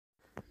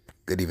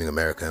Good evening,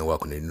 America, and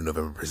welcome to New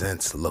November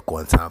Presents. Look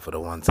one time for the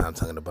one time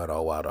talking about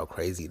all wild, all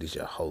crazy. It is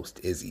your host,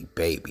 Izzy,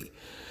 baby.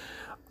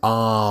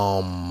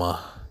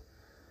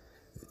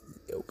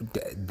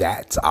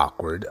 That's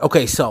awkward.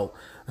 Okay, so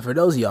for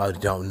those of y'all who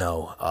don't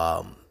know,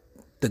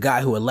 the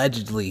guy who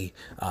allegedly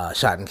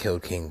shot and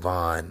killed King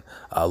Von,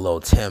 Lil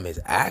Tim, is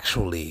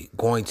actually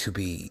going to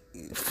be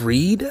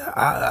freed,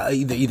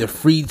 either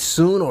freed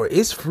soon or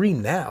is free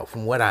now,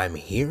 from what I'm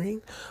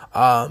hearing.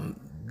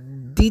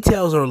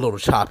 Details are a little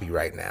choppy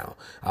right now.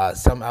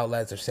 Some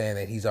outlets are saying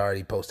that he's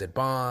already posted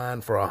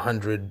bond for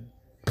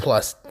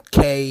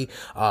 100+K.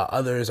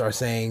 Others are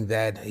saying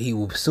that he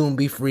will soon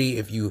be free.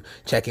 If you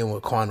check in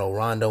with Quando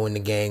Rondo and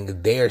the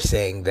gang, they're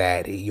saying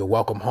that you're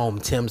welcome home,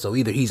 Tim. So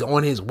either he's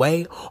on his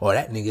way or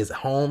that nigga's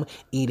home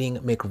eating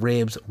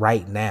McRibs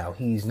right now.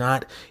 He's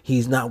not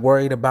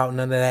worried about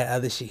none of that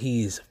other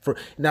shit.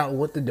 Now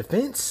what the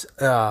defense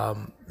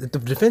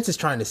is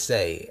trying to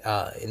say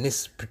in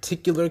this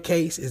particular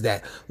case is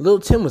that Lil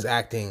Tim was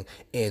acting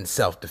in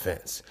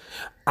self-defense.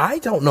 I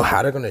don't know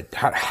how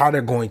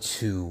they're going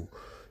to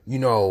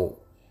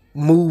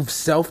move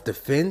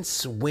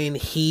self-defense when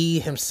he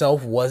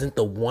himself wasn't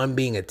the one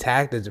being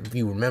attacked. As if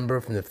you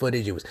remember from the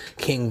footage, it was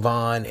King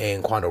Von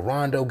and Quando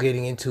Rondo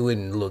getting into it,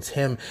 and Lil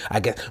Tim, I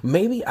guess,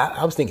 maybe,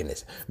 I was thinking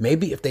this,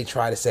 maybe if they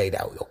try to say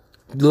that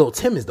Lil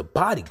Tim is the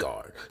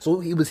bodyguard,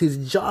 so it was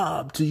his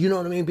job to,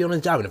 be on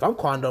his job. And if I'm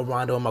Quando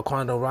Rondo and my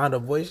Quando Rondo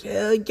voice,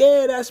 hell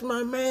yeah, that's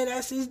my man,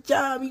 that's his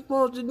job, he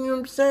wants to, what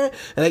I'm saying?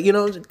 Like,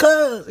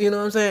 cuz, what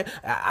I'm saying?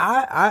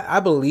 I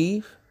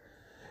believe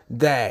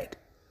that,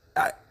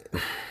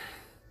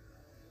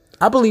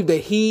 I believe that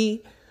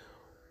he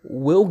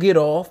will get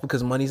off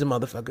because money's a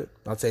motherfucker.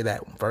 I'll say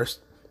that one first.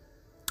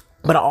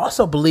 But I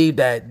also believe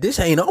that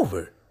this ain't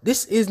over.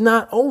 This is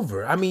not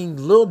over. I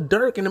mean, Lil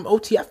Durk and them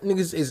OTF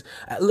niggas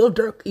Lil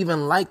Durk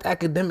even liked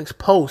Academic's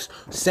post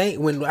saying,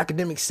 when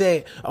Academic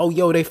said, oh,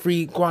 yo, they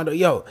free Quando.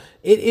 Yo,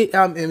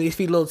 they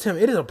free Lil Tim.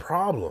 It is a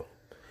problem.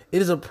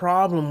 It is a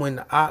problem when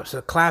the ops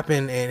are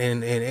clapping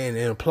and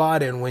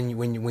applauding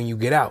when you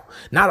get out.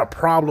 Not a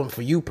problem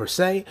for you per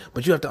se,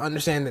 but you have to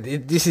understand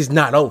that this is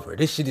not over.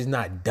 This shit is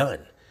not done.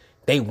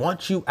 They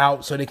want you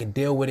out so they can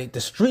deal with it.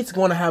 The streets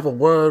want to have a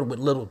word with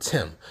Lil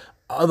Tim.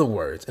 In other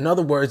words,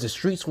 the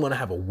streets want to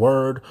have a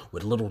word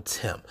with Lil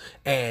Tim.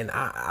 And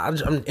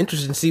I'm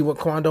interested to see what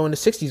Quando in the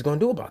 60s is going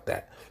to do about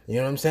that. You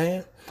know what I'm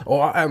saying?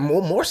 Or I'm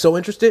more so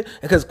interested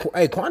because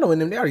Quando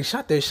and them, they already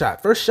shot their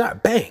shot. First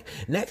shot, bang.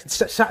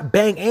 Next shot,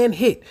 bang and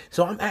hit.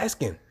 So I'm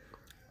asking,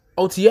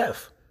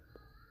 OTF,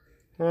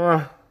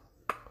 how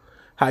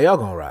y'all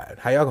gonna ride?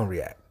 How y'all gonna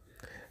react?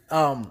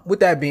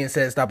 With that being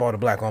said, stop all the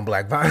black on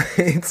black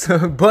violence.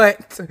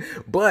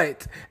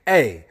 but,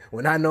 hey,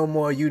 when I know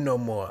more, you know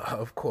more,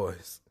 of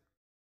course.